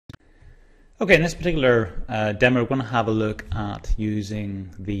Okay, in this particular demo, we're going to have a look at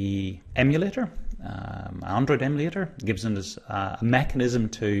using the emulator, Android emulator. It gives us a mechanism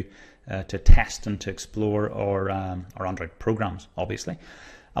to test and to explore our Android programs, obviously.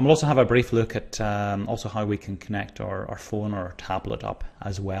 And we'll also have a brief look at also how we can connect our phone or our tablet up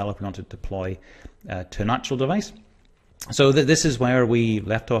as well if we want to deploy to an actual device. So this is where we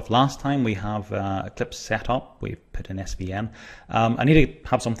left off last time. We have Eclipse set up. We've put in SVN. I need to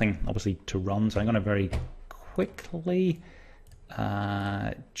have something obviously to run, so I'm going to very quickly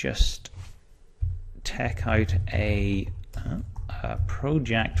just take out a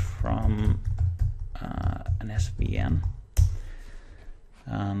project from an SVN,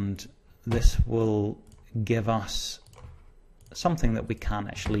 and this will give us something that we can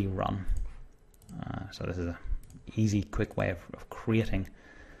actually run. So this is a easy, quick way of creating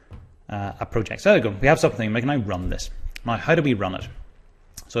a project. So there we go. We have something. We can now run this. Now, how do we run it?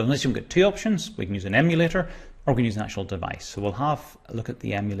 So in this, you've got two options. We can use an emulator, or we can use an actual device. So we'll have a look at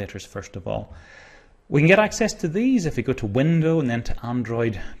the emulators first of all. We can get access to these if we go to Window and then to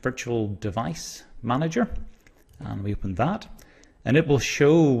Android Virtual Device Manager, and we open that, and it will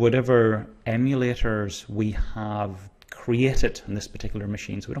show whatever emulators we have created on this particular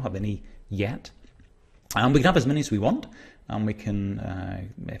machine. So we don't have any yet. And we can have as many as we want, and we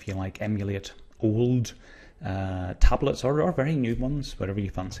can, if you like, emulate old tablets or very new ones, whatever you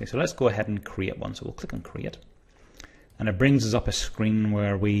fancy. So let's go ahead and create one. So we'll click on Create, and it brings us up a screen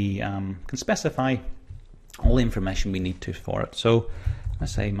where we can specify all the information we need to for it. So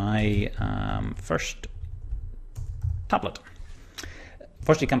let's say my first tablet.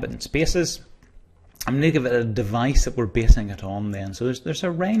 First, you can put in spaces. I'm going to give it a device that we're basing it on then. So there's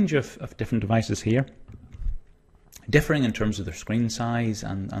a range of different devices here, differing in terms of their screen size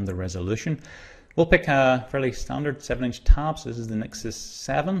and the resolution. We'll pick a fairly standard 7-inch tab. So this is the Nexus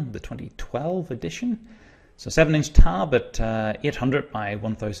 7, the 2012 edition. So 7-inch tab at 800 by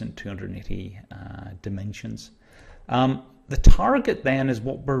 1280 dimensions. The target then is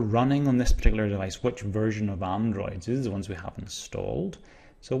what we're running on this particular device, which version of Android. So these are the ones we have installed.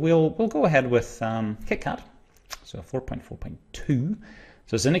 So we'll go ahead with KitKat, so 4.4.2.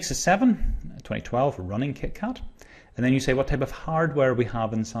 So it's a Nexus 7, 2012 running KitKat. And then you say what type of hardware we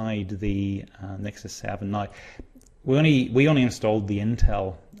have inside the Nexus 7. Now, we only installed the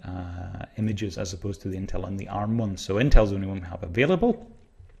Intel images as opposed to the Intel and the ARM ones. So Intel's the only one we have available.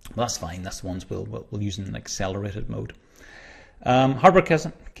 Well, that's fine. That's the ones we'll use in an accelerated mode. Hardware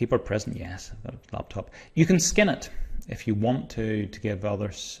present, keyboard present, yes. Laptop. You can skin it if you want to give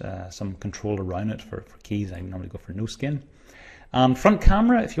others some control around it for keys. I normally go for no skin. Front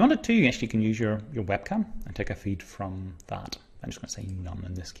camera, if you wanted to, you actually can use your webcam and take a feed from that. I'm just going to say none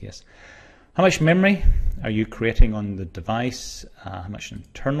in this case. How much memory are you creating on the device? How much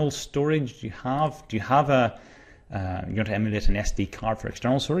internal storage do you have? Do you have you're going to emulate an SD card for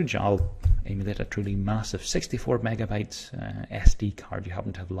external storage? I'll emulate a truly massive 64 megabytes SD card you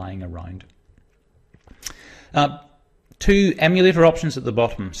happen to have lying around. Two emulator options at the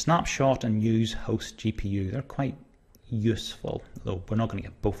bottom, snapshot and use host GPU. They're quite useful, though we're not going to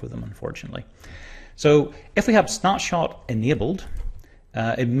get both of them, unfortunately. So if we have snapshot enabled,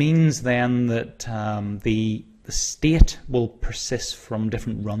 it means then that the state will persist from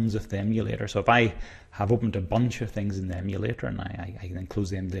different runs of the emulator. So if I have opened a bunch of things in the emulator and I then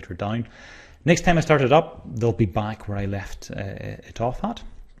close the emulator down, next time I start it up, they'll be back where I left it off at.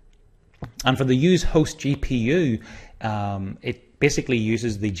 And for the use host GPU, it basically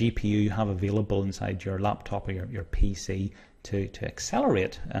uses the GPU you have available inside your laptop or your PC to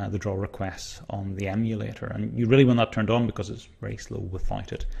accelerate the draw requests on the emulator. And you really want that turned on because it's very slow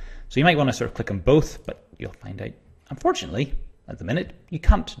without it. So you might want to sort of click on both, but you'll find out, unfortunately, at the minute, you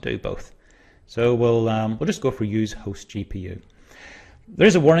can't do both. So we'll just go for use host GPU.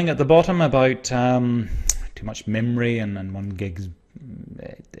 There's a warning at the bottom about too much memory and 1 gig's.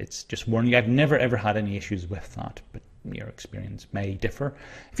 It's just warning you. I've never ever had any issues with that, but your experience may differ.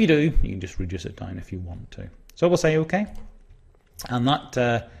 If you do, you can just reduce it down if you want to. So we'll say OK, and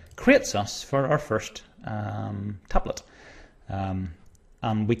that creates us for our first tablet.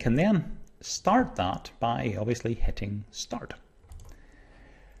 And we can then start that by obviously hitting start.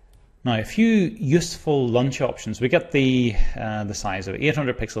 Now, a few useful launch options. We get the size of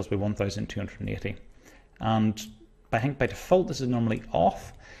 800 pixels by 1280, and I think by default this is normally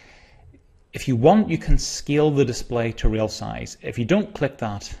off. If you want, you can scale the display to real size. If you don't click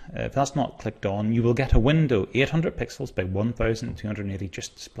that, if that's not clicked on, you will get a window 800 pixels by 1280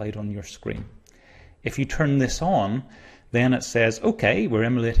 just displayed on your screen. If you turn this on, then it says, okay, we're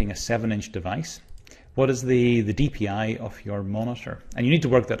emulating a 7-inch device. what is the DPI of your monitor. And you need to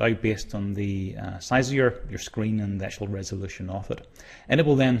work that out based on the size of your screen and the actual resolution of it. And it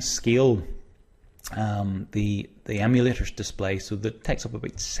will then scale the emulator's display so that it takes up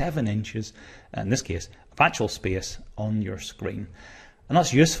about 7 inches, in this case, of actual space on your screen. And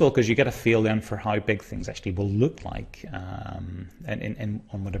that's useful because you get a feel then for how big things actually will look like on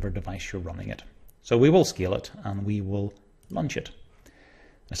whatever device you're running it. So we will scale it and we will launch it.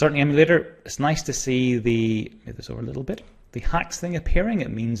 A certain emulator, it's nice to see move this over a little bit, the hacks thing appearing.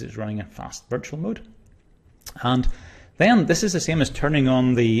 It means it's running in fast virtual mode. And then this is the same as turning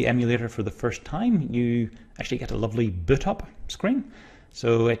on the emulator for the first time. You actually get a lovely boot up screen.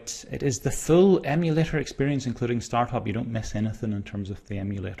 So it is the full emulator experience, including startup. You don't miss anything in terms of the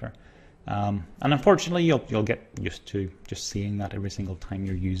emulator. And unfortunately, you'll get used to just seeing that every single time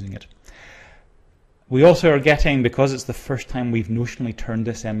you're using it. We also are getting, because it's the first time we've notionally turned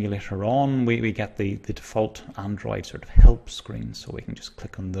this emulator on, we get the default Android sort of help screen, so we can just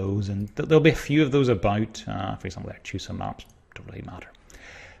click on those, and there'll be a few of those about. For example, there, choose some maps, don't really matter.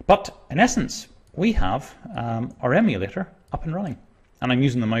 But in essence, we have our emulator up and running. And I'm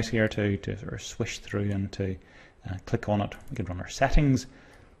using the mouse here to sort of swish through and to click on it. We can run our settings,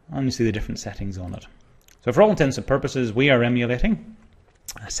 and you see the different settings on it. So for all intents and purposes, we are emulating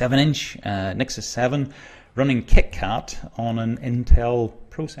a 7-inch Nexus 7 running KitKat on an Intel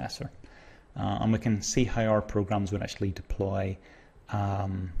processor. And we can see how our programs would actually deploy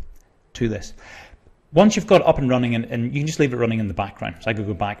to this. Once you've got it up and running, and you can just leave it running in the background. So I could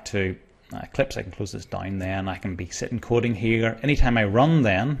go back to Clips, I can close this down then, I can be sitting coding here. Anytime I run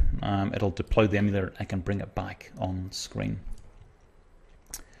then, it'll deploy the emulator, I can bring it back on screen.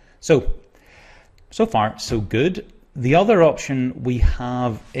 So far so good. The other option we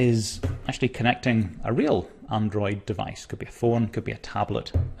have is actually connecting a real Android device. Could be a phone, could be a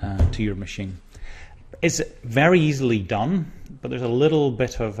tablet to your machine. It's very easily done, but there's a little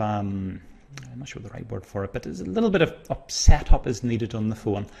bit of, I'm not sure the right word for it, but there's a little bit of setup is needed on the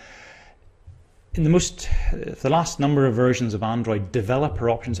phone. In the last number of versions of Android, developer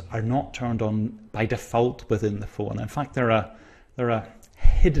options are not turned on by default within the phone. In fact, they're a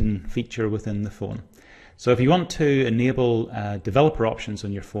hidden feature within the phone. So if you want to enable developer options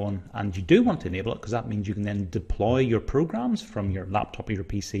on your phone, and you do want to enable it, because that means you can then deploy your programs from your laptop or your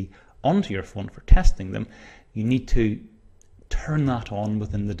PC onto your phone for testing them, you need to turn that on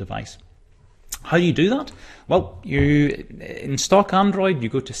within the device. How do you do that? Well, in stock Android, you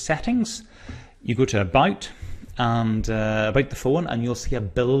go to Settings, you go to About, and About the phone, and you'll see a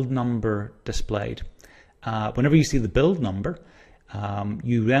build number displayed. Whenever you see the build number,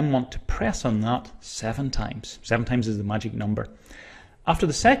 you then want to press on that 7 times. 7 times is the magic number. After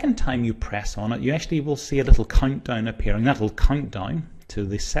the second time you press on it, you actually will see a little countdown appearing. That will count down to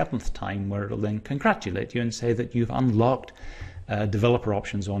the 7th time, where it will then congratulate you and say that you've unlocked developer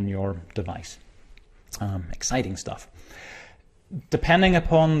options on your device. Exciting stuff. Depending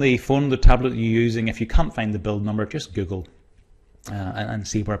upon the phone or the tablet you're using, if you can't find the build number, just Google and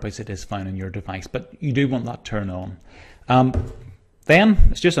see whereabouts it is found on your device. But you do want that turned on. Then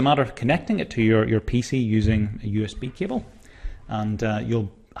it's just a matter of connecting it to your PC using a USB cable, and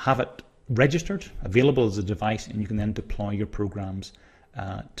you'll have it registered, available as a device, and you can then deploy your programs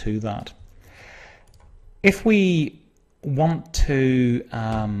to that. If we want to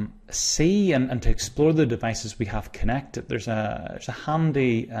see and to explore the devices we have connected, there's a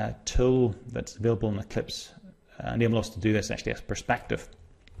handy tool that's available in Eclipse, enable us to do this actually as perspective.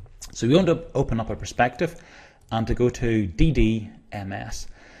 So we want to open up a perspective and to go to DDMS.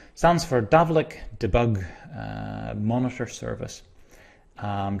 Stands for Davlik Debug Monitor Service.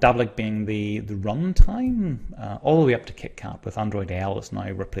 Davlik being the runtime, all the way up to KitKat with Android L is now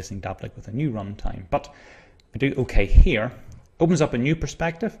replacing Davlik with a new runtime. But we do OK here, opens up a new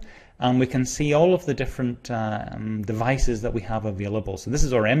perspective, and we can see all of the different devices that we have available. So this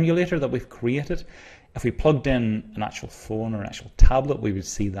is our emulator that we've created. If we plugged in an actual phone or an actual tablet, we would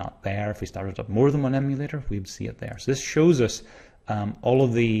see that there. If we started up more than one emulator, we would see it there. So this shows us all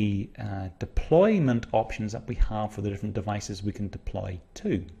of the deployment options that we have for the different devices we can deploy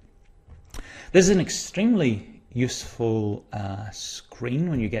to. This is an extremely useful screen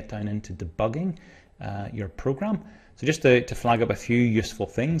when you get down into debugging your program. So just to flag up a few useful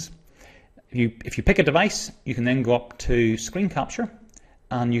things. If you pick a device, you can then go up to screen capture,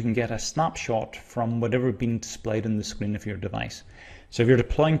 and you can get a snapshot from whatever been displayed in the screen of your device. So if you're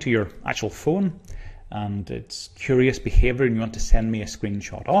deploying to your actual phone and it's curious behavior and you want to send me a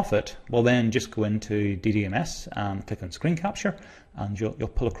screenshot of it, well then just go into DDMS and click on screen capture, and you'll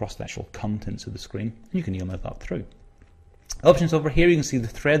pull across the actual contents of the screen, and you can email that through. Options over here, you can see the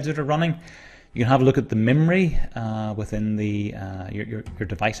threads that are running. You can have a look at the memory within the your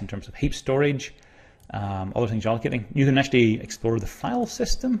device in terms of heap storage, other things you're allocating. You can actually explore the file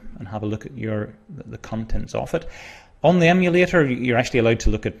system and have a look at the contents of it. On the emulator, you're actually allowed to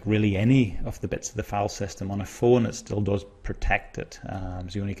look at really any of the bits of the file system. On a phone, it still does protect it, so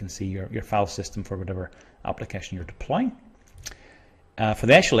you only can see your file system for whatever application you're deploying. For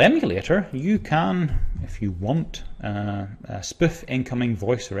the actual emulator, you can, if you want, spoof incoming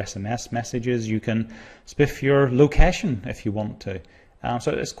voice or SMS messages. You can spoof your location if you want to.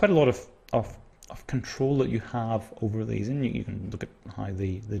 So it's quite a lot of control that you have over these, and you can look at how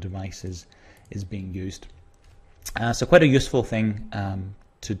the device is being used. So quite a useful thing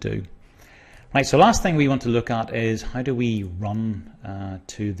to do. Right, so last thing we want to look at is how do we run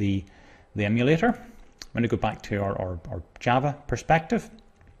to the emulator. I'm going to go back to our Java perspective,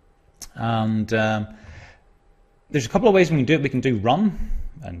 and there's a couple of ways we can do it. We can do run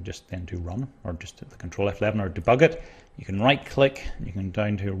and just then do run, or just hit the Control F11 or debug it. You can right click, you can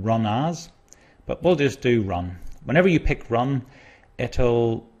down to run as, but we'll just do run. Whenever you pick run,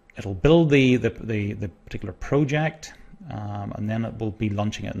 it'll build the particular project, and then it will be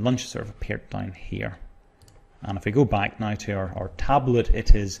launching it. Launch sort of appeared down here. And if we go back now to our tablet,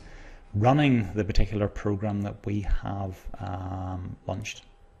 it is running the particular program that we have launched.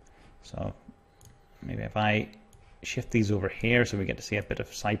 So maybe if I shift these over here so we get to see a bit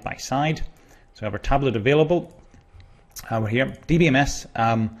of side by side. So we have our tablet available. We're here.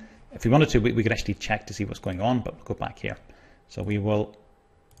 DBMS, if we wanted to, we could actually check to see what's going on, but we'll go back here. So we will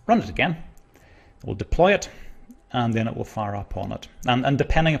run it again. We'll deploy it, and then it will fire up on it. And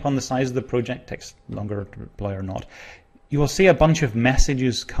depending upon the size of the project, it takes longer to deploy or not. You will see a bunch of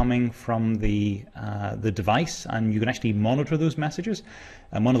messages coming from the device, and you can actually monitor those messages.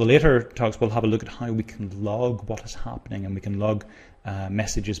 And one of the later talks will have a look at how we can log what is happening, and we can log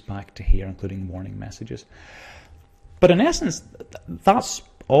messages back to here, including warning messages. But in essence, that's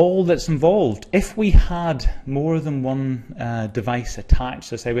all that's involved. If we had more than one device attached,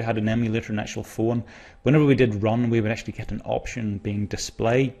 so say we had an emulator and an actual phone, whenever we did run, we would actually get an option being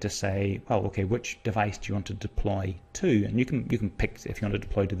displayed to say, well, okay, which device do you want to deploy to? And you can pick if you want to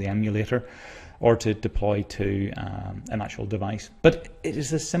deploy to the emulator or to deploy to an actual device. But it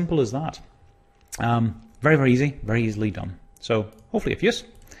is as simple as that. Very, very easy, very easily done. So hopefully of use.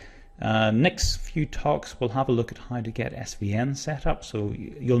 Next few talks we'll have a look at how to get SVN set up, so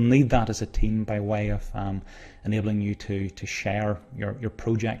you'll need that as a team by way of enabling you to share your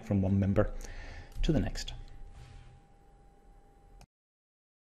project from one member to the next.